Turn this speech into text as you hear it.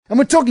And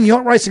we're talking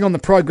yacht racing on the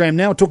program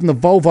now. We're talking the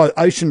Volvo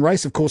Ocean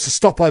Race, of course, a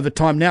stopover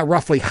time now,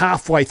 roughly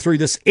halfway through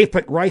this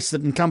epic race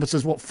that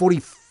encompasses,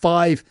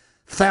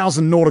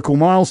 45,000 nautical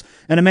miles.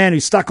 And a man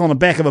who's stuck on the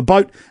back of a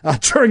boat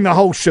during the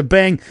whole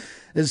shebang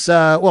is,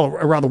 a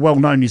rather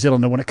well-known New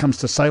Zealander when it comes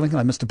to sailing.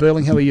 Hello, Mr.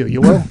 Burling. How are you?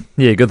 You well?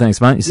 Yeah, good, thanks,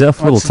 mate.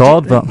 Yourself? A little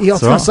tired, but yeah, I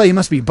was going to say, you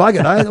must be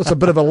buggered, eh? It's a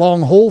bit of a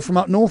long haul from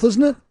up north,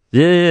 isn't it?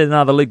 Yeah,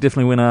 no, the league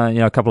definitely went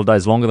a couple of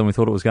days longer than we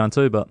thought it was going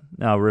to, but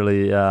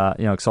really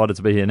excited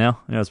to be here now.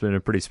 It's been a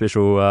pretty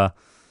special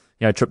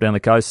trip down the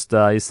coast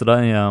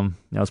yesterday.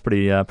 It was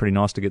pretty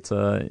nice to get to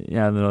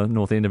the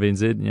north end of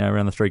NZ,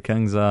 around the Three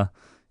Kings, in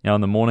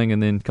the morning,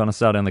 and then kind of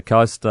sail down the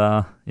coast. We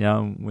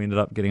ended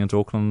up getting into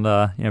Auckland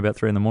about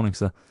 3 a.m.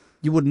 So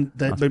you wouldn't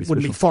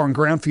be foreign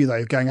ground for you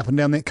though, going up and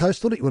down that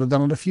coast, would it? You would have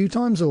done it a few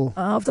times, or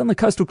I've done the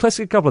Coastal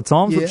Classic a couple of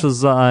times, which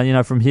is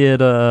from here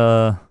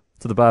to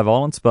the Bay of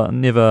Islands, but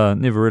never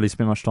really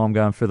spent much time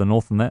going further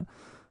north than that.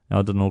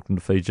 I did an Auckland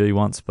to Fiji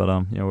once, but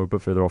we're a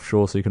bit further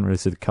offshore, so you couldn't really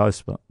see the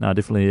coast. But no,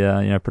 definitely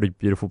pretty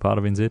beautiful part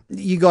of NZ.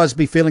 You guys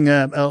be feeling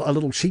a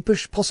little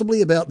sheepish,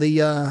 possibly, about the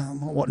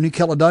New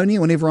Caledonia?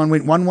 When everyone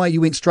went one way,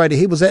 you went straight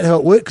ahead. Was that how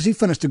it worked? Because you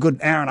finished a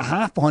good hour and a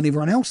half behind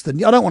everyone else,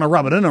 didn't you? I don't want to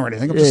rub it in or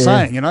anything. I'm just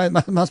saying,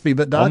 it must be a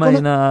bit dark.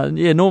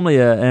 Normally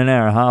an hour and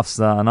a half's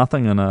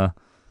nothing in an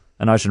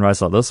ocean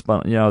race like this,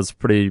 but it was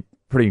pretty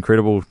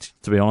incredible,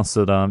 to be honest.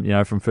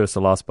 That from first to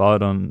last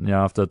boat, and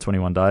after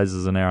 21 days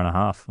is an hour and a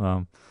half.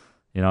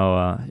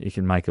 You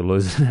can make or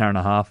lose an hour and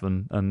a half,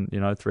 and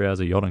 3 hours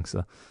of yachting. So,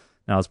 it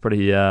was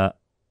pretty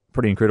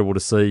incredible to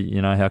see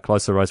how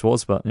close the race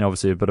was. But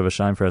obviously a bit of a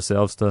shame for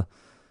ourselves to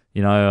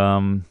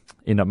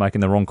end up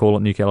making the wrong call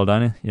at New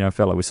Caledonia.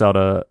 Felt like we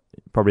sailed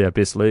probably our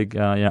best leg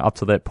up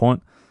to that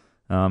point.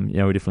 We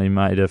definitely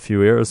made a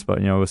few errors, but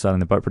we were sailing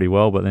the boat pretty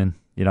well. But then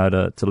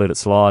to let it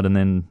slide, and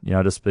then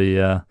just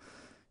be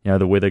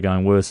the weather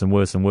going worse and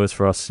worse and worse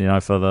for us,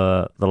 for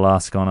the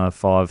last kind of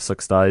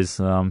 5-6 days,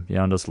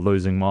 and just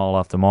losing mile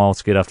after mile,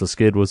 skid after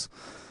skid was,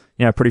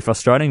 pretty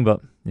frustrating,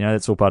 but,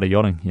 that's all part of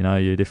yachting.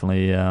 You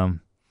definitely,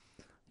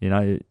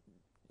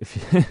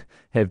 if you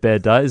have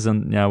bad days,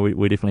 and,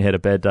 we definitely had a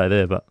bad day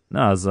there, but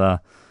no, it was,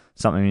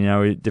 something,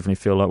 we definitely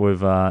feel like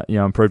we've,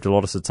 improved a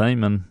lot as a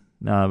team, and,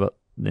 but,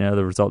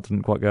 the result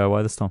didn't quite go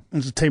away this time.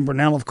 There's Team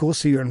Brunel, of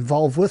course, who you're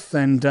involved with,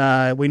 and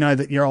we know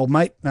that your old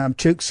mate,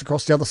 Chooks,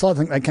 across the other side, I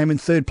think they came in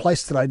third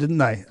place today, didn't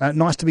they?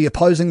 Nice to be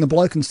opposing the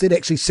bloke instead,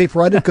 actually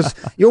separated, because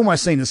you're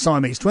almost seen as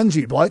Siamese twins,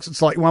 you blokes.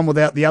 It's like one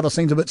without the other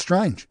seems a bit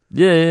strange.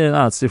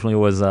 No, it's definitely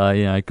always,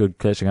 good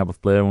catching up with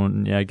Blair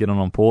and, getting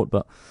on port,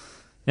 but,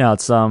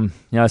 it's,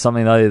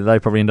 something they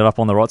probably ended up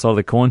on the right side of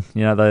the coin.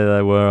 They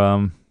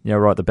were,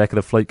 right at the back of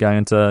the fleet going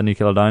into New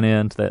Caledonia,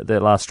 into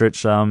that last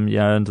stretch,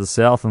 into the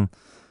south, and,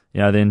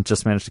 then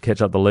just managed to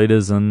catch up the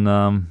leaders, and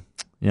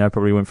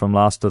probably went from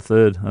last to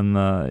third in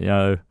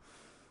the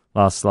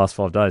last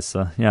 5 days.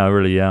 So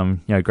really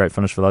great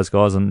finish for those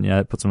guys, and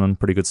it puts them in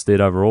pretty good stead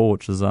overall,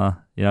 which is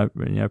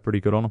pretty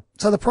good on them.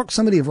 So the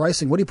proximity of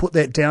racing, what do you put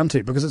that down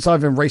to? Because it's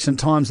over in recent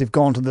times they've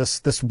gone to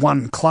this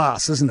one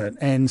class, isn't it?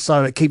 And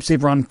so it keeps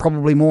everyone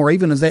probably more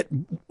even. Is that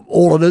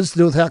all it is to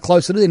do with how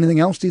close it is?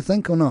 Anything else, do you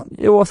think, or not?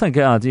 Yeah, well, I think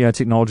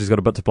technology's got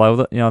a bit to play with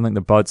it. I think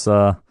the boats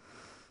are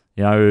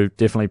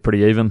definitely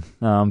pretty even,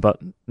 but,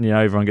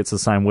 everyone gets the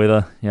same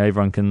weather.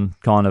 Everyone can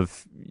kind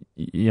of,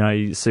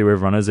 you see where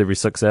everyone is every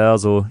 6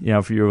 hours, or,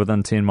 if you're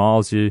within 10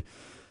 miles, you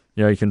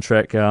can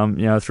track,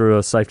 through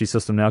a safety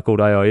system now called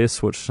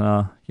AIS, which,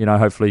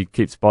 hopefully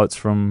keeps boats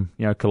from,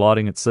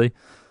 colliding at sea.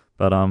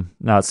 But,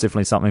 no, it's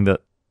definitely something that,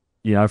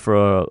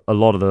 for a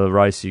lot of the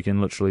race, you can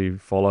literally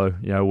follow,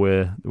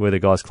 where the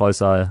guys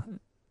close are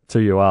to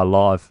you are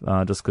live,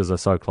 just because they're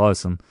so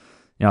close. And,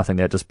 I think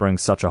that just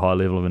brings such a high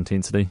level of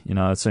intensity.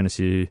 As soon as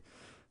you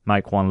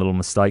make one little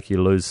mistake,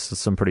 you lose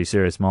some pretty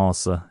serious miles.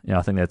 So,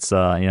 I think that's,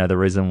 the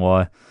reason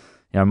why,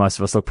 most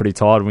of us look pretty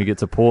tired when we get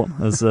to port,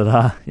 is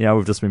that,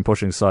 we've just been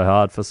pushing so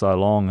hard for so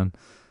long. And,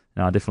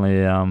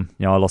 definitely,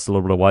 I lost a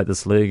little bit of weight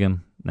this leg, and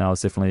now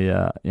it's definitely,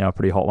 a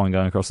pretty hot one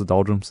going across the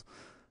doldrums.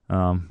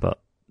 But,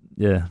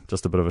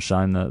 just a bit of a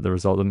shame that the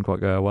result didn't quite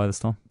go away this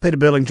time. Peter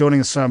Burling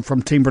joining us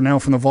from Team Brunel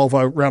from the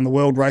Volvo Round the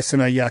World race,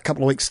 in a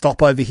couple of weeks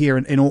stop over here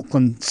in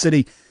Auckland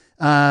City.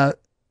 The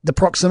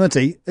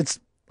proximity,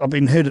 I've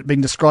heard it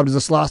being described as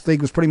this last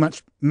league was pretty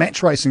much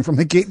match racing from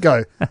the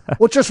get-go,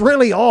 which is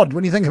really odd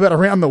when you think about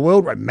around the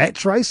world.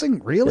 Match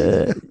racing,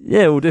 really?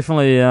 Well,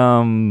 definitely.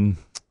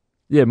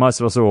 Most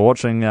of us who were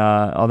watching,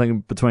 I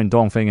think between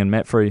Dongfeng and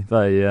Mapfre,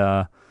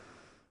 they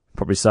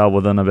probably sailed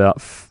within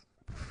about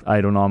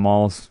 8 or 9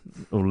 miles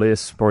or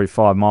less, probably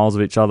 5 miles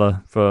of each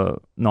other for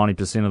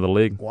 90% of the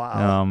leg.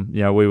 Wow.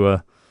 We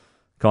were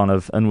kind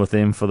of in with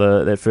them for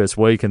that first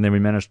week, and then we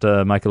managed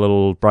to make a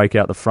little break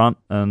out the front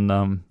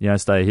and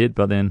stay ahead.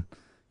 But then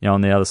on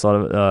the other side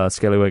of it,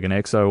 Scallywag and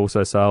Exo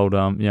also sailed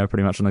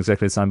pretty much on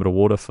exactly the same bit of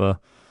water for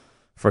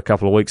a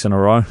couple of weeks in a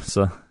row.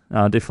 So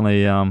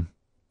definitely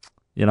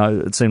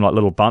it seemed like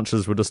little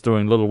bunches were just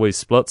doing little wee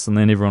splits, and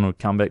then everyone would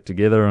come back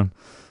together and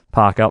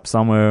park up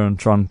somewhere and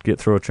try and get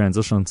through a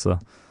transition. So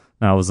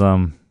it was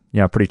a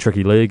pretty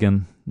tricky league,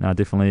 and no,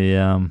 definitely,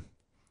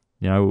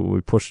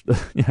 we pushed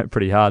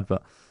pretty hard,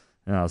 but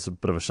it's a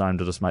bit of a shame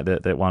to just make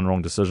that one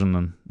wrong decision.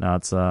 And now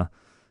it's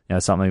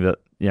something that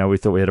we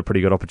thought we had a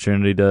pretty good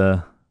opportunity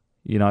to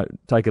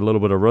take a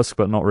little bit of risk,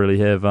 but not really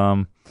have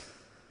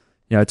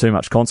too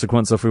much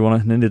consequence if we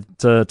needed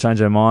to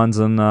change our minds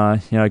and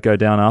go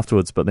down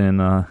afterwards. But then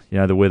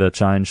the weather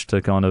changed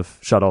to kind of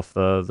shut off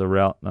the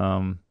route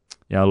a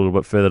little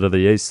bit further to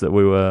the east that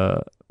we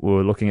were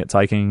looking at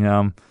taking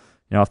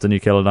after New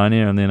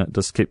Caledonia, and then it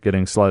just kept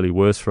getting slowly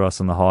worse for us,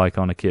 and the high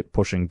kind of kept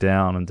pushing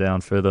down and down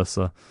further.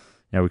 So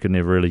we could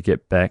never really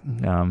get back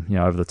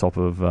over the top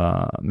of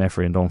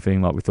Maffrey and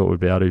Dongfeng like we thought we'd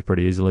be able to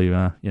pretty easily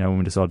when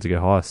we decided to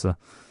go high. So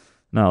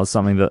no, it was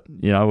something that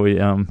we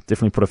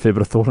definitely put a fair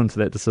bit of thought into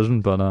that decision,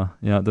 but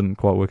it didn't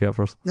quite work out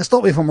for us. Now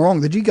stop me if I'm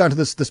wrong, did you go into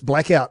this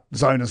blackout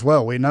zone as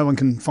well where no one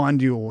can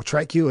find you or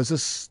track you? Is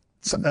this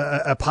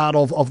a part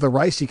of the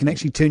race? You can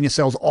actually turn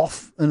yourselves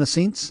off in a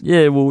sense?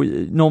 Yeah, well,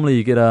 normally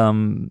you get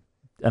an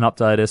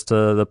update as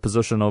to the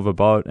position of a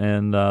boat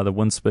and the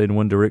wind speed and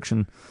wind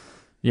direction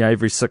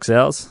every 6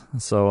 hours.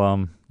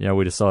 So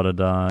we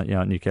decided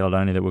at New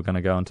Caledonia that we're going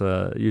to go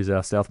into use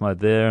our stealth mode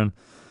there and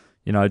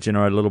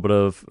generate a little bit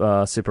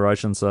of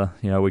separation so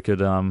we could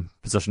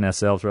position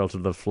ourselves relative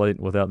to the fleet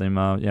without them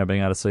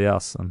being able to see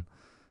us. And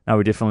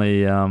we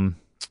definitely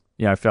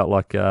felt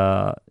like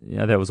that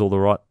was all the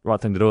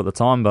right thing to do at the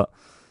time, but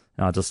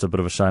just a bit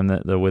of a shame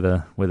that the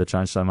weather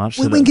changed so much.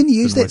 When can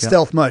you use that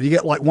stealth mode? You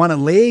get like one a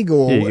leg,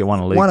 or you get one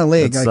a leg. One a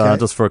leg. It's okay.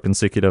 Just for a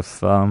consecutive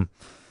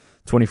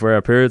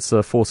 24-hour periods,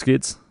 4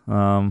 skids.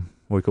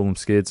 We call them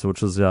skids,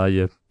 which is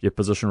your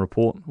position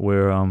report,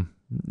 where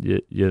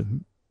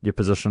your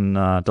position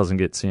doesn't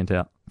get sent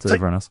out to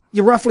everyone else.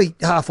 You're roughly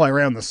halfway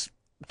around this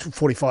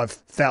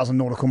 45,000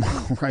 nautical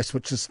mile race,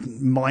 which is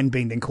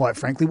mind-bending, quite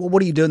frankly. What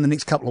do you do in the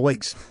next couple of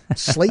weeks?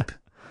 Sleep?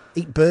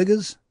 Eat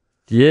burgers?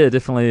 Yeah,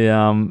 definitely.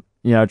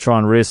 Try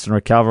and rest and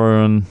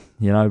recover and,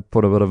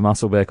 put a bit of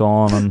muscle back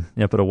on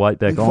and put a weight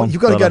back on.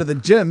 You've got to go to the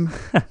gym.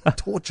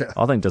 Torture.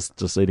 I think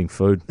just eating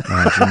food,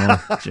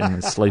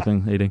 generally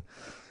sleeping, eating.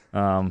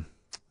 And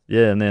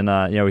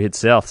then, we head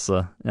south.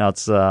 So,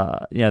 it's,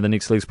 the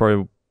next leg's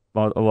probably,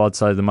 I'd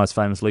say, the most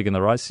famous leg in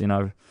the race,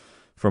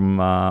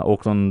 from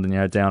Auckland,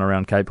 down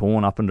around Cape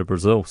Horn up into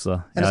Brazil.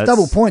 So, and it's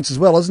double points as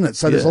well, isn't it?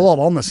 So there's a lot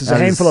on this. There's a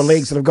handful of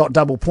legs that have got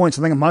double points.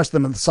 I think most of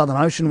them are the Southern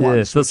Ocean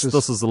ones. This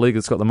is the league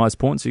that's got the most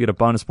points. You get a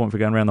bonus point for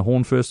going around the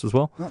Horn first as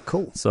well. Oh,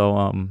 cool.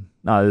 So,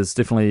 there's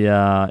definitely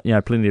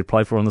plenty to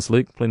play for in this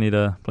league, plenty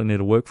to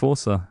work for.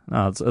 So,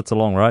 it's a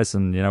long race,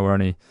 and we're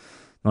only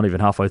not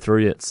even halfway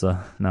through yet. So,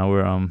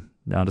 we're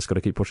just got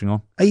to keep pushing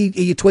on. Are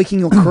you tweaking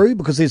your crew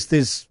because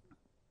there's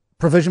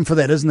provision for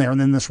that, isn't there? And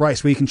then this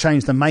race where you can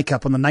change the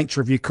makeup and the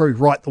nature of your crew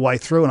right the way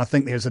through. And I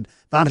think there's an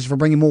advantage for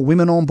bringing more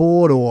women on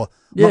board, or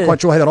I'm not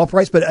quite sure how that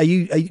operates, but have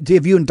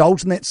you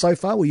indulged in that so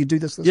far? Will you do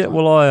this time?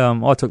 Well,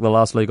 I took the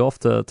last leg off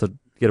to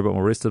get a bit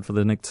more rested for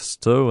the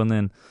next two. And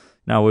then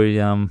we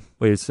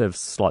have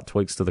slight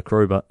tweaks to the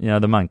crew, but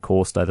the main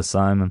core stay the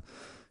same. And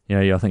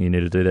I think you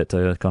need to do that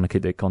to kind of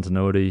keep that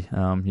continuity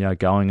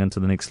going into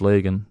the next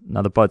leg. And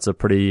the boats are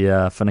pretty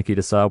finicky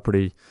to sail,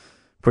 pretty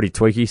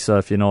tweaky. So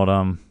if you're not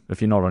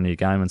on your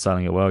game and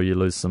sailing it well, you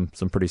lose some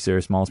pretty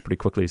serious miles pretty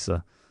quickly.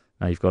 So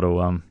you've got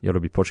to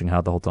be pushing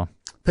hard the whole time.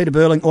 Peter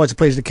Burling, always a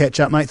pleasure to catch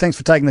up, mate. Thanks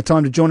for taking the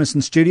time to join us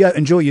in studio.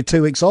 Enjoy your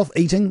 2 weeks off,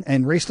 eating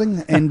and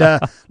resting, and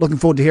looking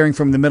forward to hearing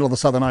from the middle of the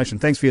Southern Ocean.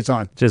 Thanks for your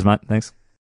time. Cheers, mate. Thanks.